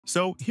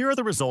So here are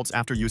the results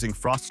after using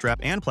Froststrap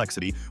and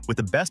Plexity with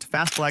the best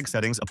fast flag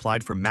settings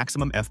applied for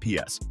maximum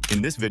FPS.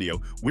 In this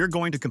video, we're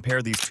going to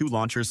compare these two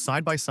launchers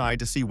side by side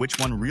to see which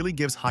one really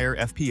gives higher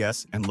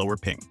FPS and lower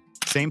ping.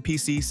 Same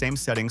PC, same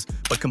settings,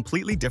 but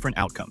completely different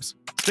outcomes.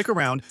 Stick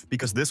around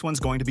because this one's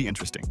going to be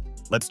interesting.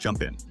 Let's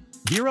jump in.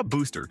 GearUp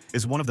Booster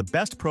is one of the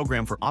best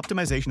programs for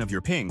optimization of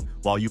your ping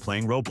while you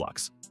playing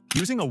Roblox.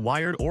 Using a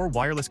wired or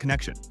wireless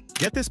connection.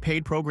 Get this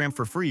paid program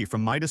for free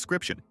from my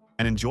description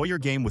and enjoy your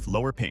game with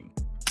lower ping.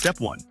 Step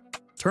 1.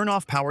 Turn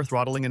off power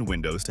throttling in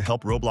Windows to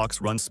help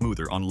Roblox run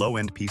smoother on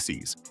low-end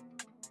PCs.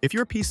 If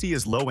your PC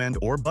is low-end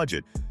or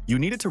budget, you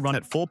need it to run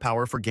at full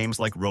power for games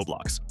like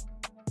Roblox.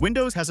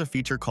 Windows has a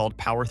feature called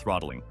power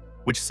throttling,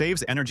 which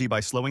saves energy by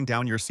slowing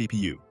down your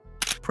CPU.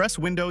 Press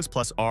Windows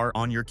plus R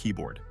on your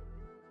keyboard.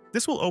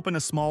 This will open a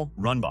small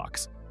Run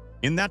box.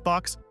 In that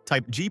box,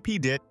 type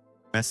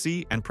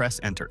gpdit-sc and press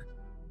Enter.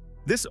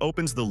 This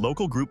opens the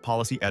local group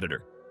policy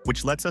editor,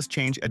 which lets us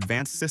change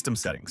advanced system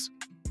settings.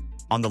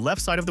 On the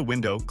left side of the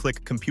window,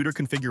 click Computer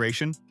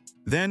Configuration,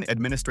 then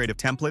Administrative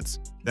Templates,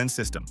 then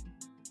System.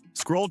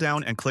 Scroll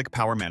down and click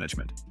Power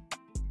Management.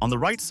 On the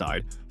right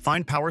side,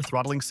 find Power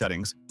Throttling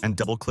Settings and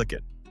double-click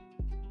it.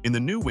 In the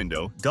new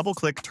window,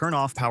 double-click Turn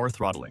off Power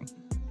Throttling.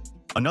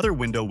 Another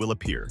window will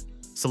appear.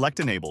 Select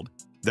Enabled,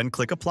 then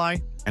click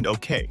Apply and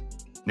OK.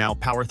 Now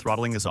power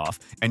throttling is off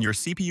and your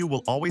CPU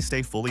will always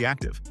stay fully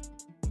active.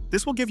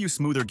 This will give you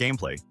smoother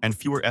gameplay and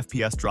fewer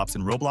FPS drops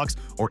in Roblox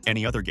or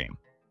any other game.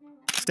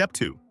 Step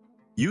 2.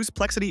 Use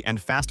Plexity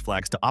and fast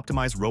flags to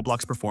optimize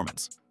Roblox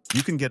performance.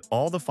 You can get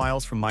all the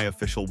files from my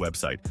official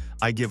website.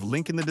 I give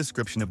link in the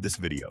description of this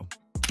video.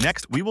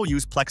 Next, we will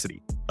use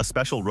Plexity, a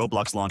special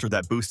Roblox launcher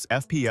that boosts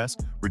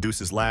FPS,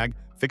 reduces lag,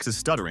 fixes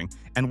stuttering,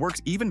 and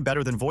works even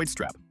better than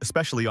Voidstrap,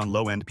 especially on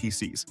low-end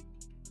PCs.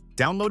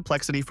 Download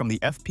Plexity from the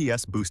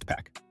FPS Boost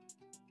Pack.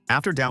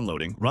 After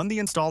downloading, run the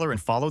installer and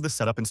follow the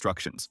setup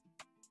instructions.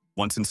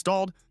 Once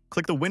installed,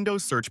 click the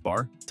Windows search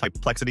bar, type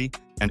Plexity,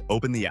 and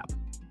open the app.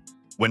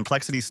 When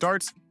Plexity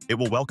starts, it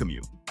will welcome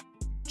you.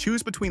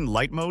 Choose between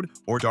light mode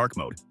or dark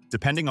mode,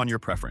 depending on your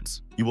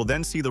preference. You will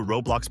then see the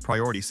Roblox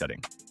priority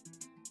setting.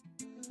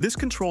 This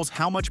controls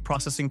how much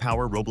processing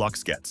power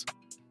Roblox gets.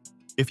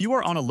 If you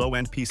are on a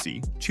low-end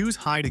PC, choose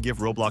high to give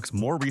Roblox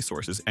more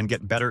resources and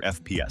get better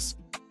FPS.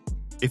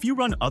 If you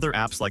run other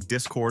apps like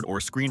Discord or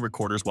screen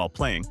recorders while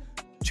playing,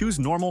 choose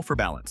normal for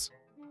balance.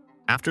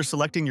 After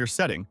selecting your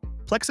setting,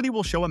 Plexity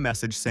will show a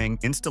message saying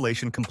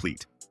Installation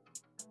complete.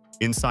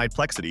 Inside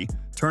Plexity,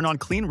 turn on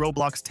Clean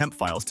Roblox temp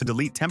files to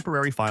delete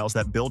temporary files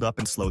that build up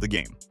and slow the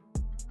game.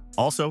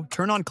 Also,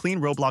 turn on Clean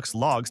Roblox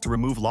logs to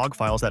remove log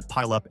files that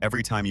pile up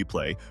every time you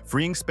play,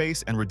 freeing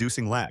space and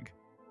reducing lag.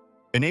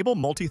 Enable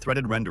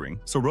multi-threaded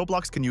rendering so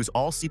Roblox can use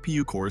all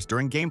CPU cores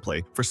during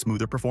gameplay for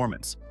smoother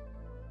performance.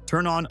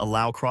 Turn on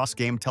Allow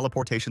Cross-Game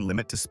Teleportation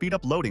Limit to speed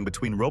up loading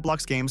between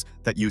Roblox games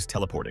that use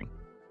teleporting.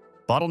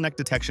 Bottleneck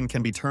detection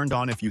can be turned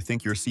on if you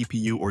think your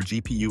CPU or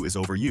GPU is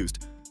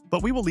overused,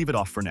 but we will leave it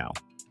off for now.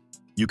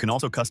 You can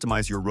also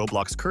customize your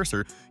Roblox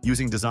cursor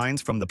using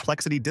designs from the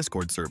Plexity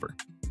Discord server.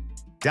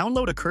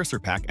 Download a cursor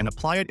pack and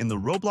apply it in the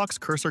Roblox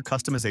cursor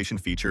customization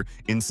feature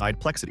inside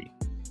Plexity.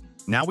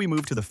 Now we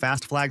move to the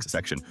fast flags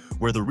section,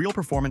 where the real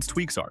performance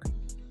tweaks are.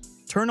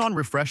 Turn on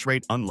refresh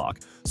rate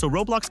unlock so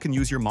Roblox can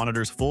use your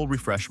monitor's full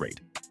refresh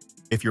rate.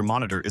 If your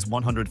monitor is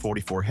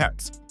 144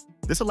 Hz,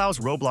 this allows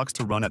Roblox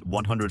to run at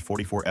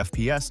 144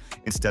 FPS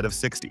instead of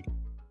 60.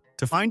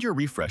 To find your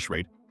refresh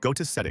rate, go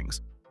to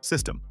Settings,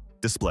 System,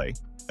 Display,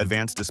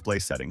 Advanced Display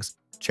Settings,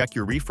 check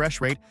your refresh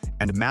rate,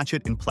 and match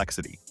it in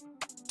Plexity.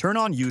 Turn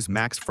on Use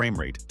Max Frame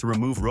Rate to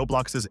remove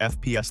Roblox's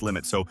FPS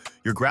limit so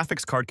your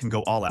graphics card can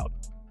go all out.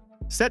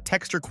 Set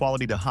texture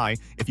quality to high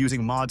if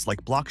using mods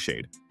like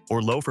Blockshade,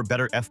 or low for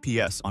better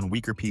FPS on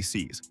weaker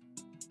PCs.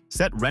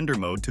 Set render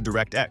mode to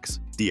DirectX,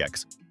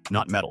 DX,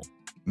 not Metal.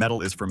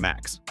 Metal is for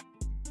Max.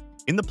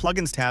 In the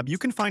Plugins tab, you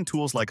can find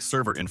tools like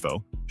Server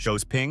Info,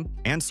 shows ping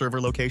and server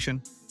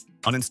location,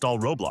 Uninstall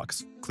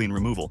Roblox, clean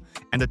removal,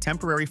 and a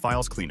temporary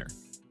files cleaner.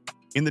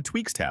 In the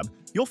Tweaks tab,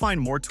 you'll find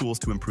more tools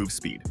to improve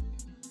speed.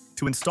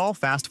 To install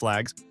fast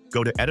flags,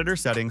 go to Editor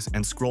Settings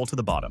and scroll to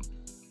the bottom.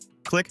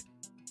 Click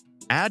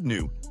Add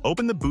New,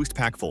 open the Boost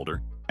Pack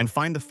folder, and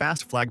find the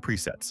fast flag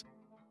presets.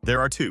 There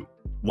are two,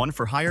 one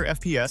for higher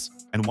FPS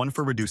and one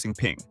for reducing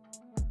ping.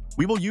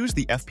 We will use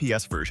the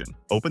FPS version.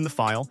 Open the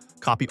file,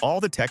 copy all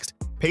the text,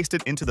 paste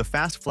it into the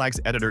fast flags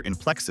editor in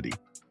Plexity,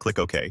 click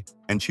OK,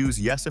 and choose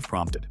Yes if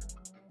prompted.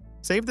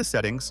 Save the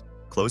settings,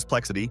 close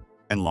Plexity,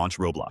 and launch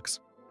Roblox.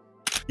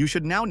 You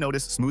should now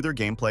notice smoother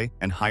gameplay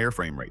and higher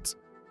frame rates.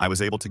 I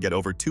was able to get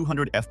over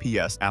 200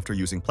 FPS after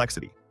using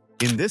Plexity.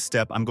 In this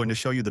step, I'm going to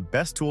show you the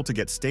best tool to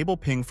get stable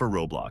ping for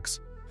Roblox.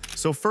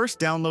 So first,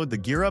 download the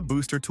GearUp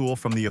Booster tool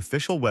from the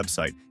official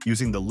website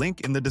using the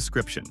link in the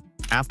description.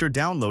 After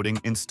downloading,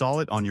 install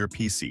it on your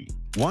PC.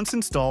 Once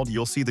installed,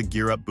 you'll see the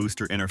GearUp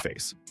Booster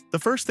interface. The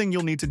first thing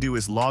you'll need to do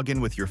is log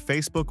in with your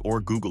Facebook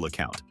or Google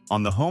account.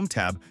 On the Home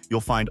tab,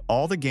 you'll find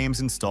all the games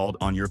installed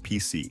on your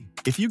PC.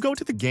 If you go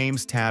to the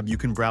Games tab, you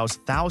can browse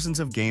thousands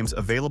of games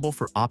available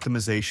for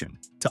optimization.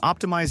 To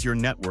optimize your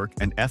network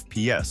and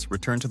FPS,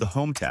 return to the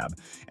Home tab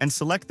and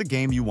select the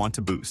game you want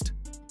to boost.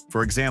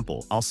 For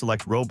example, I'll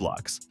select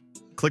Roblox.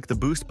 Click the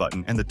Boost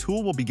button and the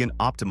tool will begin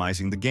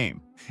optimizing the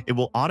game. It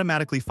will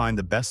automatically find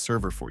the best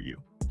server for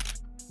you.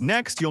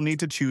 Next, you'll need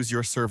to choose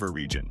your server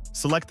region.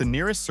 Select the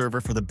nearest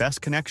server for the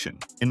best connection.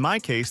 In my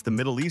case, the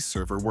Middle East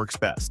server works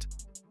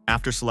best.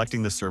 After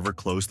selecting the server,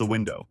 close the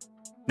window.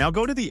 Now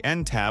go to the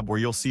End tab where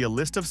you'll see a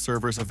list of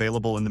servers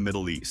available in the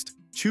Middle East.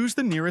 Choose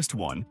the nearest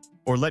one,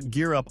 or let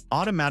GearUp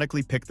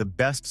automatically pick the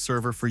best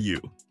server for you.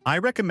 I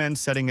recommend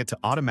setting it to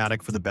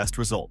automatic for the best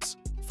results.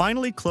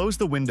 Finally, close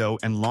the window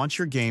and launch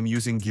your game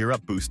using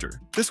GearUp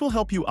Booster. This will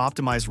help you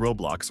optimize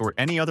Roblox or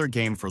any other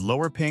game for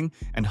lower ping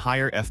and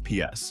higher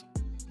FPS.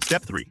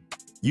 Step 3.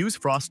 Use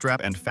Froststrap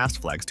and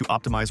Fast Flags to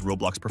optimize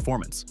Roblox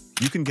performance.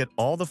 You can get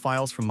all the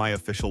files from my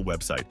official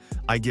website.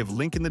 I give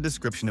link in the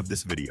description of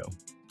this video.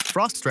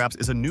 Froststraps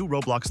is a new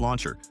Roblox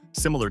launcher,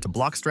 similar to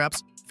block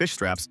straps, fish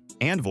straps,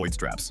 and void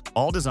straps,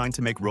 all designed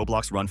to make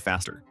Roblox run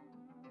faster.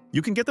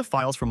 You can get the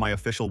files from my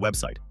official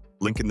website,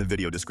 link in the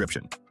video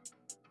description.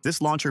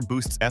 This launcher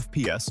boosts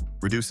FPS,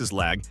 reduces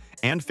lag,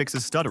 and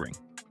fixes stuttering,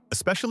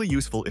 especially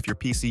useful if your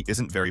PC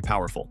isn't very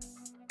powerful.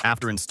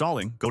 After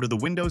installing, go to the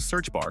Windows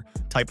search bar,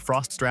 type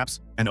Froststraps,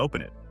 and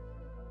open it.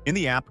 In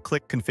the app,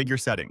 click Configure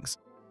Settings.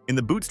 In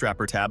the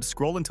Bootstrapper tab,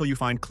 scroll until you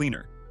find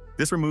Cleaner.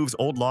 This removes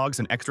old logs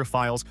and extra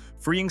files,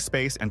 freeing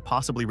space and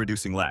possibly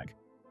reducing lag.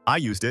 I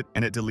used it,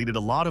 and it deleted a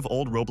lot of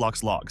old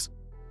Roblox logs.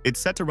 It's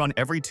set to run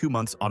every 2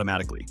 months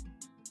automatically.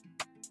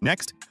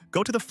 Next,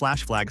 go to the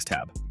Flash Flags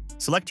tab.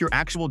 Select your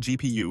actual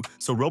GPU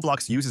so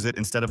Roblox uses it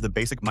instead of the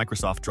basic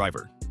Microsoft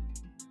driver.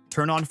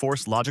 Turn on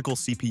Force Logical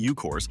CPU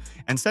cores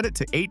and set it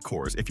to 8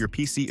 cores if your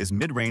PC is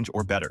mid-range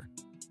or better.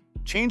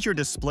 Change your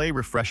display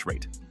refresh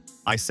rate.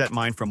 I set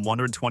mine from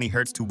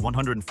 120Hz to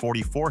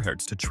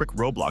 144Hz to trick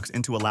Roblox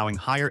into allowing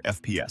higher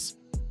FPS.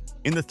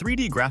 In the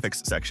 3D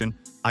graphics section,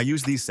 I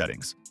use these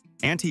settings: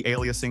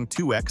 anti-aliasing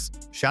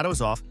 2x,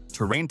 shadows off,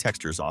 terrain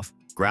textures off,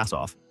 grass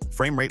off,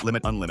 frame rate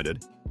limit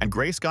unlimited, and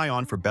gray sky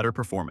on for better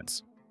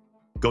performance.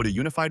 Go to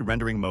Unified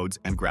Rendering Modes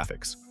and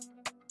Graphics.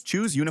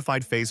 Choose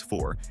Unified Phase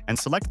 4 and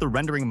select the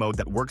rendering mode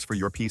that works for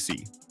your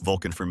PC,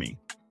 Vulkan for me.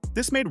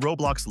 This made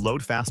Roblox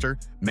load faster,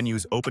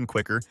 menus open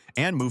quicker,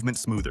 and movement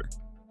smoother.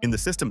 In the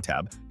System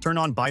tab, turn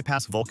on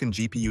Bypass Vulkan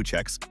GPU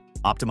checks,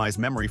 optimize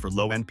memory for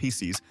low-end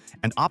PCs,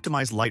 and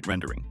optimize light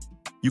rendering.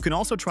 You can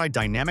also try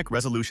Dynamic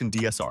Resolution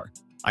DSR.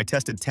 I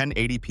tested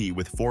 1080p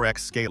with 4x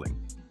scaling.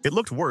 It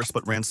looked worse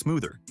but ran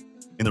smoother.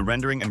 In the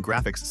Rendering and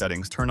Graphics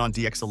settings, turn on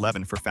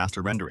DX11 for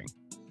faster rendering.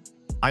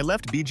 I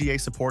left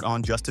BGA support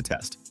on just to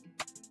test.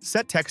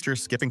 Set texture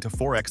skipping to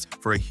 4x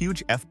for a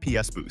huge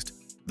FPS boost,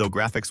 though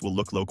graphics will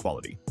look low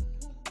quality.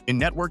 In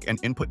Network and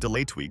Input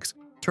Delay tweaks,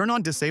 turn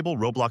on Disable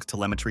Roblox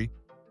Telemetry,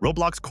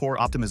 Roblox Core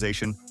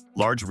Optimization,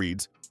 Large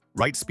Reads,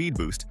 Write Speed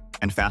Boost,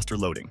 and Faster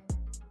Loading.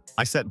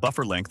 I set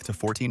buffer length to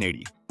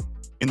 1480.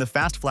 In the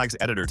Fast Flags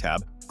Editor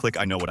tab, click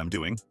I know what I'm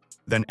doing,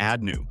 then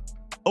Add New.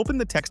 Open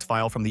the text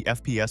file from the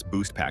FPS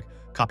Boost Pack,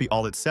 copy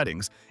all its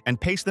settings,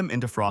 and paste them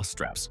into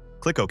Froststraps.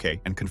 Click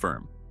OK and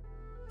confirm.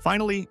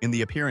 Finally, in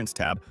the Appearance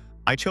tab,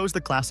 I chose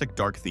the classic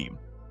dark theme.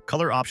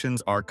 Color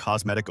options are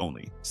cosmetic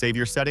only. Save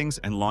your settings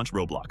and launch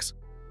Roblox.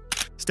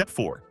 Step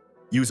 4.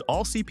 Use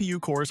all CPU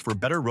cores for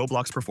better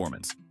Roblox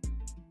performance.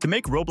 To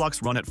make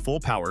Roblox run at full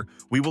power,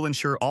 we will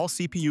ensure all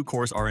CPU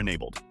cores are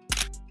enabled.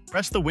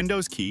 Press the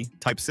Windows key,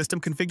 type System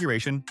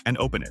Configuration, and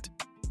open it.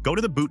 Go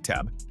to the Boot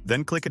tab,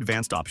 then click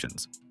Advanced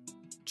Options.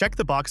 Check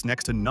the box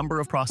next to Number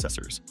of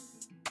Processors.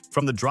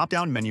 From the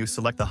drop-down menu,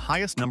 select the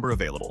highest number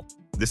available.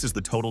 This is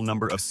the total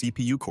number of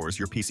CPU cores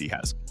your PC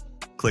has.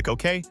 Click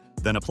OK,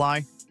 then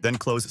Apply, then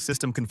close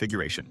System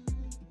Configuration.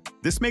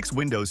 This makes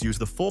Windows use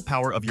the full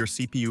power of your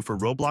CPU for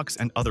Roblox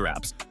and other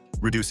apps,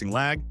 reducing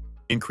lag,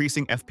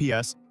 increasing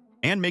FPS,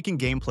 and making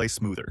gameplay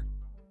smoother.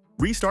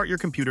 Restart your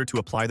computer to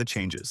apply the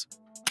changes.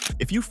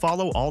 If you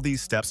follow all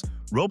these steps,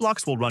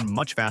 Roblox will run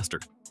much faster,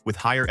 with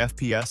higher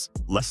FPS,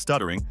 less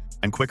stuttering,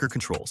 and quicker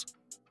controls.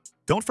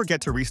 Don't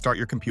forget to restart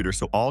your computer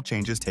so all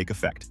changes take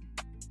effect.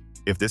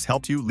 If this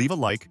helped you, leave a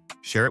like,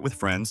 share it with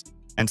friends,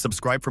 and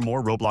subscribe for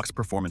more Roblox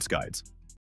performance guides.